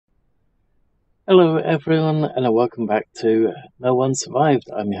Hello, everyone, and welcome back to No One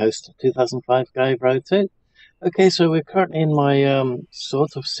Survived. I'm your host, 2005 Guy Road 2. Okay, so we're currently in my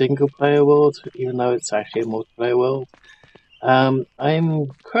sort of single player world, even though it's actually a multiplayer world.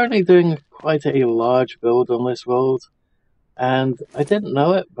 I'm currently doing quite a large build on this world, and I didn't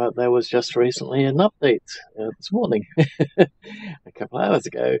know it, but there was just recently an update this morning, a couple hours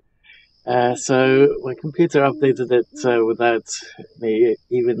ago. So my computer updated it without me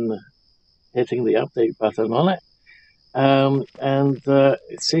even hitting the update button on it. And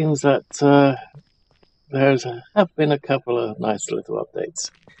it seems that there's have been a couple of nice little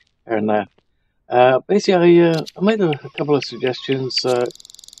updates here and there. Basically, I made a couple of suggestions a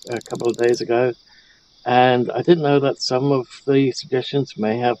couple of days ago, and I didn't know that some of the suggestions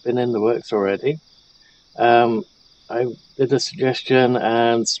may have been in the works already. I did a suggestion,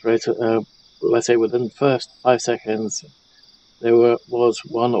 and let's say within the first 5 seconds, was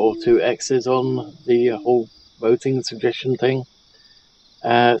one or two X's on the whole voting suggestion thing.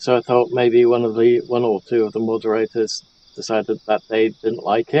 So I thought maybe one or two of the moderators decided that they didn't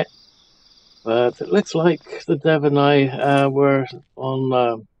like it. But it looks like the dev and I were on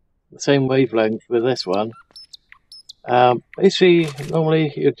the same wavelength with this one. Basically,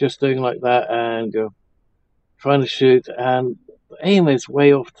 normally you're just doing like that and you're trying to shoot, and the aim is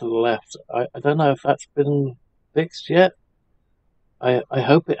way off to the left. I don't know if that's been fixed yet. I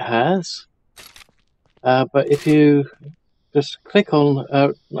hope it has. But if you just click on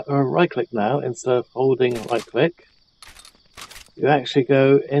right click now instead of holding right click, you actually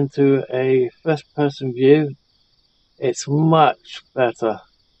go into a first person view. It's much better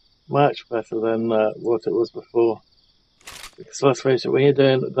than what it was before. Because let's face it, when you're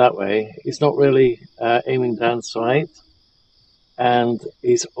doing it that way, he's not really aiming down sight, and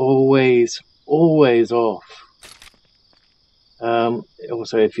he's always off.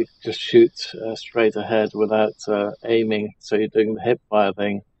 Also, if you just shoot straight ahead without aiming, so you're doing the hip fire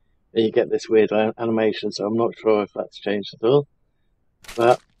thing, then you get this weird animation. So I'm not sure if that's changed at all.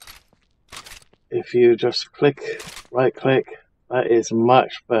 But if you just right click, that is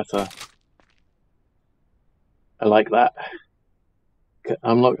much better. I like that.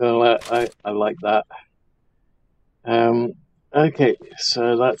 I'm not gonna lie, I like that. Okay,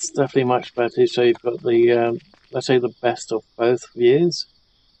 so that's definitely much better. So you've got the let's say the best of both views.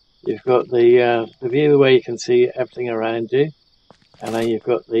 You've got the view where you can see everything around you, and then you've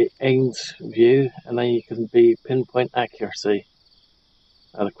got the aimed view, and then you can be pinpoint accuracy.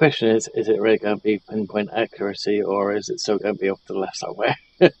 Now the question is it really going to be pinpoint accuracy, or is it still going to be off to the left somewhere?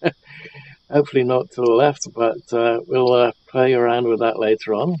 Hopefully not to the left, but we'll play around with that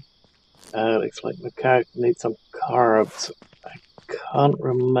later on. Looks like the character needs some carbs. I can't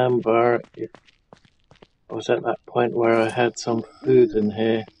remember if I was at that point where I had some food in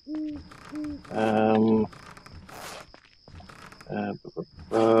here.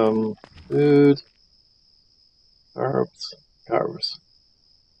 Food, carbs.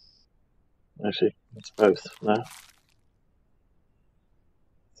 Actually, it's both now.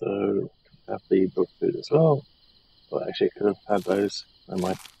 So have the book food as well. But actually, could have had those. Never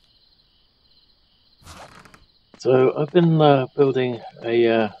mind. So I've been building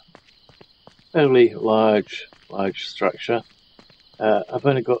a fairly large structure. I've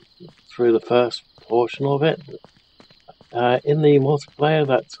only got through the first portion of it. In the multiplayer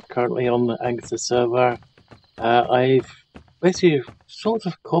that's currently on the Angus server, I've basically sort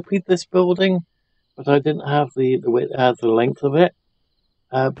of copied this building, but I didn't have the length of it.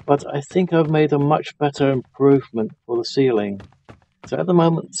 But I think I've made a much better improvement for the ceiling. So at the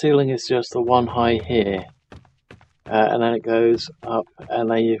moment, the ceiling is just the one high here, and then it goes up, and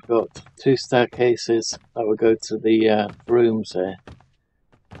then you've got two staircases that will go to the rooms there.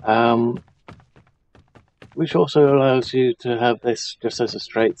 Which also allows you to have this just as a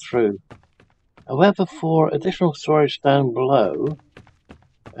straight through. However, for additional storage down below,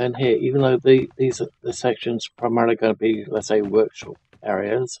 and here, even though the section's primarily going to be, let's say, workshop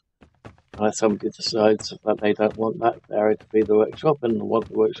areas, unless somebody decides that they don't want that area to be the workshop and want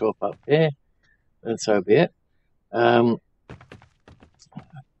the workshop up here, then so be it.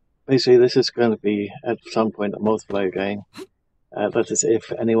 Basically, this is going to be at some point a multiplayer game. That is,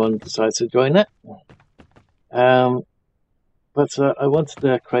 if anyone decides to join it. But I wanted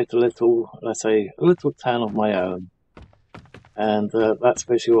to create a little, let's say, a little town of my own. And that's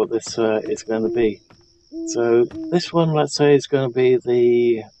basically what this is going to be. So this one, let's say, is going to be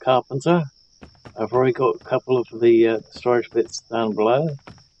the carpenter. I've already got a couple of the storage bits down below.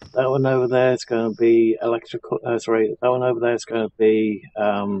 That one over there is going to be electrical. That one over there is going to be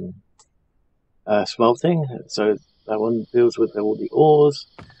smelting. So that one deals with all the ores.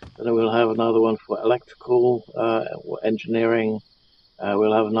 Then we'll have another one for electrical engineering.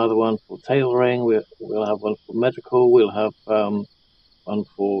 We'll have another one for tailoring. We'll have one for medical. We'll have one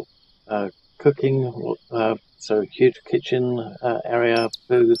for cooking. So huge kitchen area,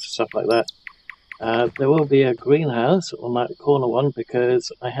 food, stuff like that. There will be a greenhouse on that corner one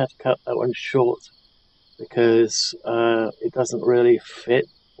because I had to cut that one short because it doesn't really fit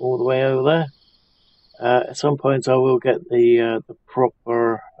all the way over there. At some point I will get the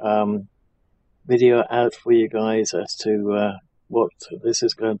proper video out for you guys as to what this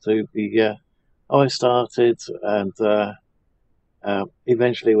is going to be, how I started, and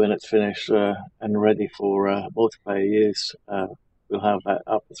eventually when it's finished and ready for multiplayer use, we'll have that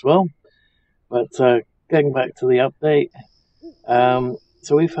up as well. But getting back to the update,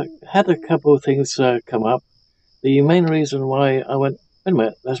 so we've had a couple of things come up. The main reason why I went, wait a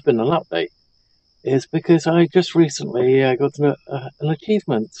minute, there's been an update, is because I just recently got an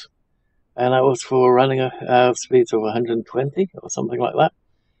achievement, and that was for running a speed of 120 or something like that.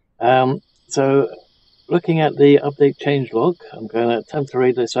 So looking at the update changelog, I'm going to attempt to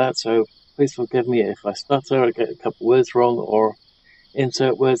read this out, so please forgive me if I stutter or get a couple words wrong or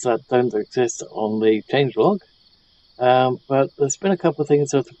insert words that don't exist on the changelog. But there's been a couple of things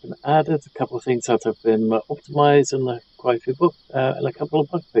that have been added, a couple of things that have been optimized, and quite a few and a couple of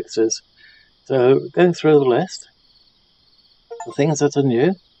bug fixes. So going through the list, the things that are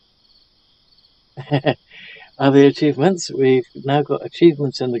new are the achievements. We've now got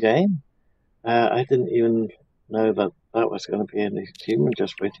achievements in the game. I didn't even know that that was going to be an achievement,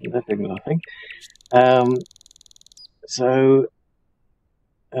 just waiting there doing nothing.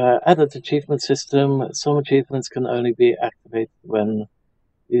 Added achievement system. Some achievements can only be activated when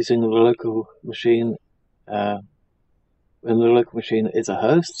using the local machine, when the local machine is a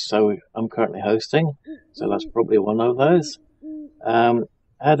host. So I'm currently hosting, so that's probably one of those.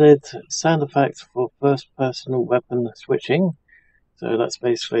 Added sound effects for first-person weapon switching. So that's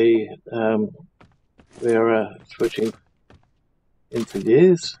basically we're switching into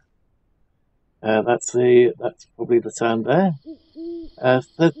views. That's probably the sound there.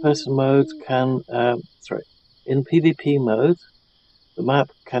 Third-person mode can, in PvP mode, the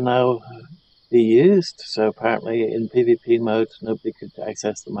map can now be used. So apparently in PvP mode, nobody could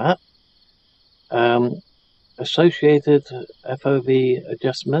access the map. Associated FOV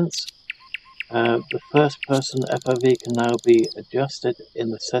adjustments. The first-person FOV can now be adjusted in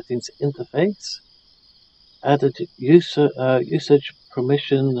the settings interface. Added usage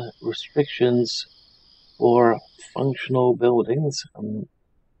permission restrictions for functional buildings.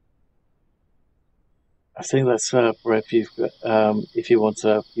 I think that's for if you want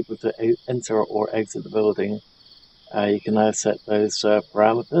people to enter or exit the building, you can now set those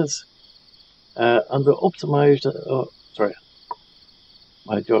parameters. Under optimized,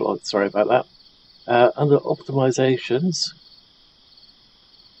 my jaw log, sorry about that. Under optimizations,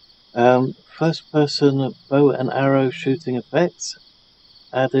 first-person bow and arrow shooting effects.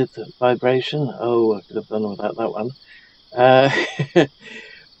 Added vibration. Oh, I could have done without that one.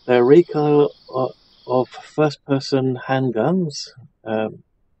 The recoil of first-person handguns.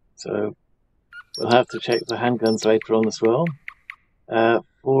 So we'll have to check the handguns later on as well.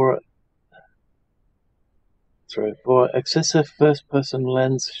 For excessive first-person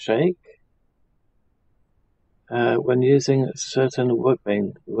lens shake. When using certain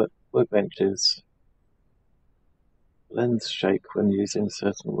workbenches. Lens shake when using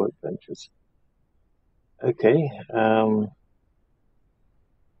certain workbenches. Okay,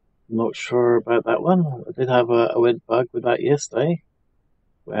 not sure about that one. I did have a weird bug with that yesterday,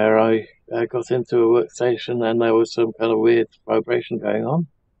 where I got into a workstation and there was some kind of weird vibration going on.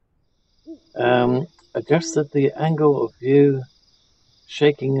 Adjusted the angle of view,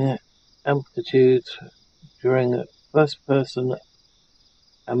 shaking amplitude during first-person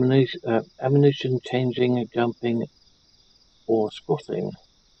ammunition changing, jumping, or spotting.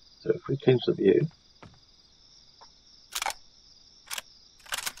 So if we change the view,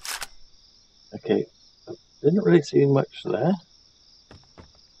 okay, I didn't really see much there.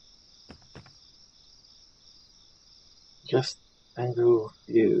 Just angle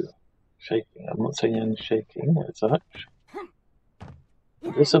view, shaking. I'm not saying any shaking as such.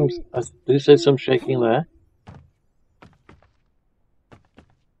 I do see some shaking there.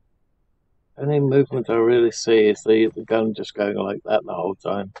 Only movement I really see is the gun just going like that the whole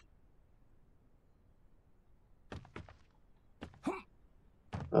time.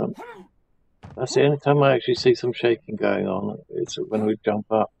 That's the only time I actually see some shaking going on. It's when we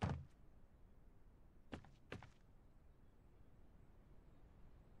jump up.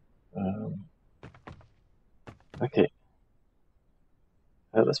 Okay.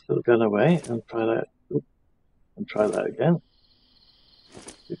 let's put the gun away and try that. Oop, and try that again.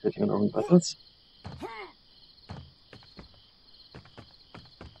 Keep hitting the wrong buttons.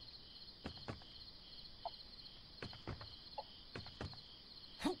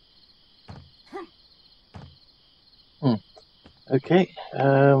 Okay.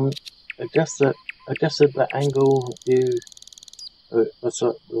 Adjusted the angle view. That's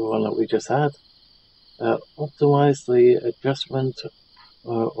the one that we just had. Optimize the adjustment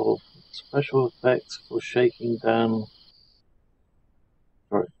of special effects for shaking down,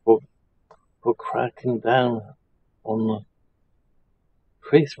 for cracking down on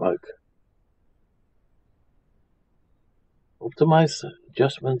tree smoke. Optimize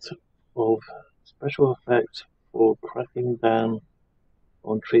adjustment of special effects for cracking down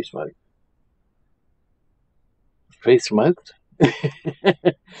on tree smoke. Tree smoked?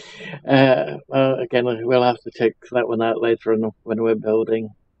 Well, again, we'll have to check that one out later on when we're building.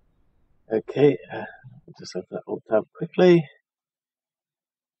 Okay, just have that alt tab quickly.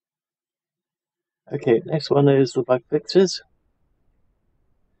 Okay, next one is the bug fixes.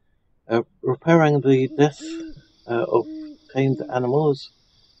 Repairing the death of tamed animals.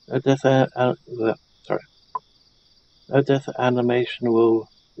 No death animation will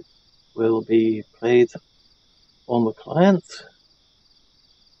be played on the client.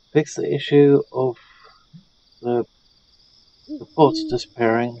 Fix the issue of the pots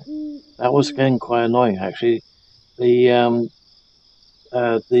disappearing. That was getting quite annoying, actually. The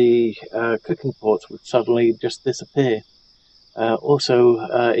cooking pots would suddenly just disappear. Also,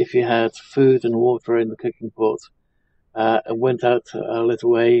 if you had food and water in the cooking pot and went out a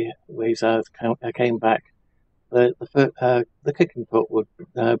little ways out, came back, the cooking pot would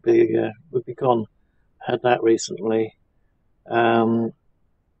be gone. Had that recently.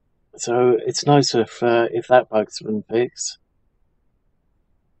 So it's nice if that bug's been fixed.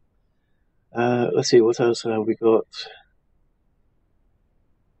 Let's see, what else have we got?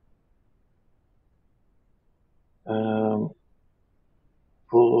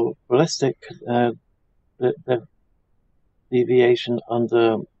 For ballistic, the deviation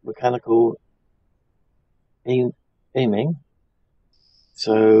under mechanical aiming.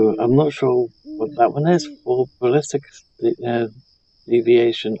 So I'm not sure what that one is. For ballistic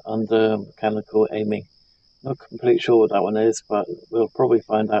deviation under mechanical aiming. Not completely sure what that one is, but we'll probably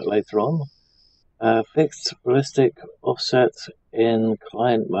find out later on. Fixed ballistic offset in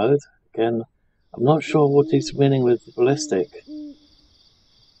client mode. Again, I'm not sure what he's meaning with ballistic.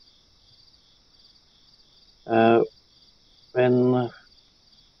 When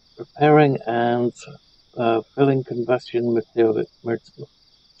preparing and filling combustion material.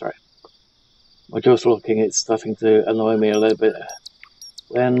 Sorry, my jaw's locking. It's starting to annoy me a little bit.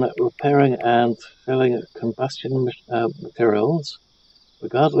 When repairing and filling combustion materials,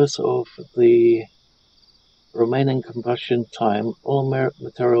 regardless of the remaining combustion time, all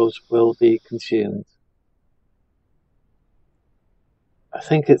materials will be consumed. I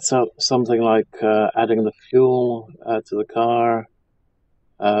think it's something like adding the fuel to the car,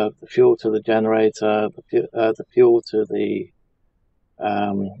 the fuel to the generator, the fuel to the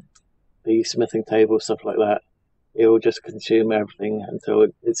smithing table, stuff like that. It will just consume everything until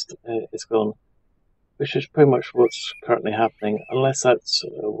it's gone, which is pretty much what's currently happening, unless that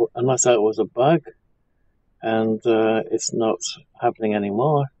was a bug and it's not happening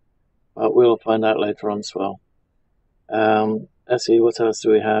anymore. But we'll find out later on as well. Let's see, what else do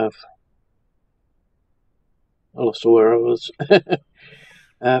we have? I lost where I was.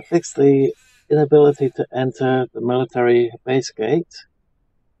 Fix the inability to enter the military base gate.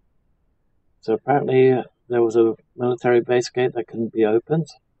 So apparently there was a military base gate that couldn't be opened,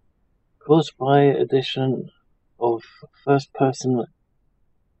 caused by addition of first-person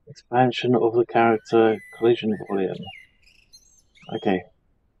expansion of the character collision volume. Okay,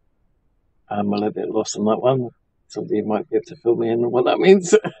 I'm a little bit lost on that one. Somebody might be able to fill me in on what that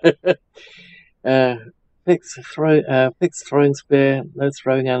means. Fixed throwing spear. No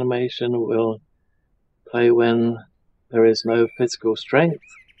throwing animation will play when there is no physical strength.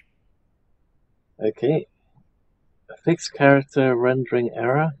 Okay. A fixed character rendering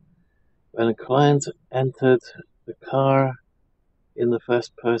error. When a client entered the car in the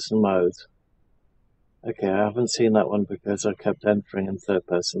first person mode. Okay, I haven't seen that one because I kept entering in third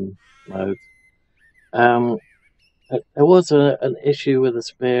person mode. There was an issue with the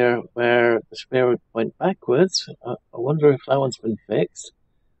spear where the spear would point backwards. I wonder if that one's been fixed.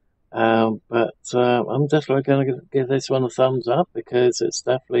 But I'm definitely going to give this one a thumbs up because it's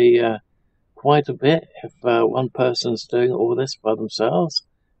definitely quite a bit if one person's doing all this by themselves.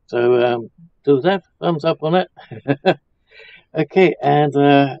 So do that, thumbs up on it. Okay, and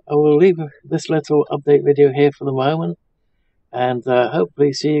I will leave this little update video here for the moment, and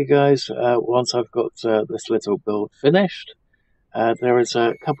hopefully see you guys once I've got this little build finished. There is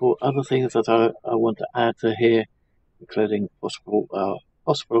a couple other things that I want to add to here, including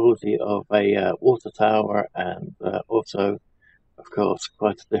possibility of a water tower, and also, of course,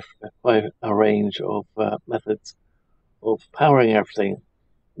 quite a range of methods of powering everything.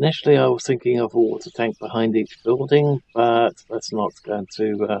 Initially, I was thinking of a water tank behind each building, but that's not going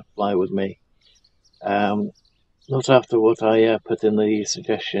to fly with me. Not after what I put in the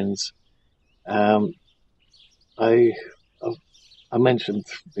suggestions. I mentioned,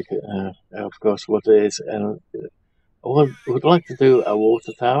 of course, what it is, and I would like to do a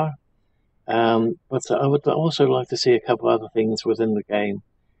water tower, but I would also like to see a couple other things within the game.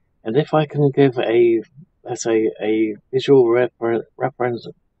 And if I can give let's say, a visual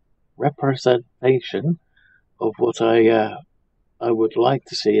representation of what I would like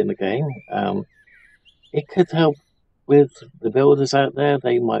to see in the game, it could help with the builders out there.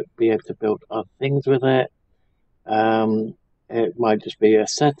 They might be able to build other things with it. It might just be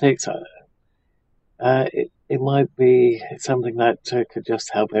aesthetics. It might be something that could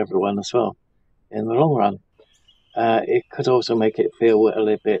just help everyone as well in the long run. It could also make it feel a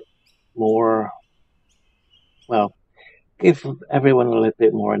little bit more, well, give everyone a little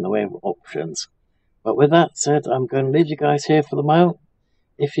bit more in the way of options. But with that said, I'm going to leave you guys here for the moment.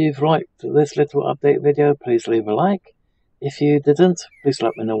 If you've liked this little update video, please leave a like. If you didn't, please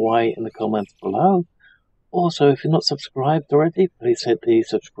let me know why in the comments below. Also, if you're not subscribed already, please hit the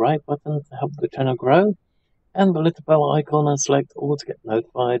subscribe button to help the channel grow, and the little bell icon, and select all to get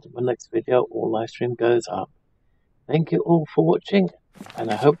notified when the next video or live stream goes up. Thank you all for watching,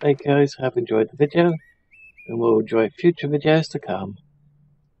 and I hope you guys have enjoyed the video, and will enjoy future videos to come.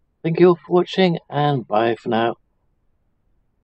 Thank you all for watching, and bye for now.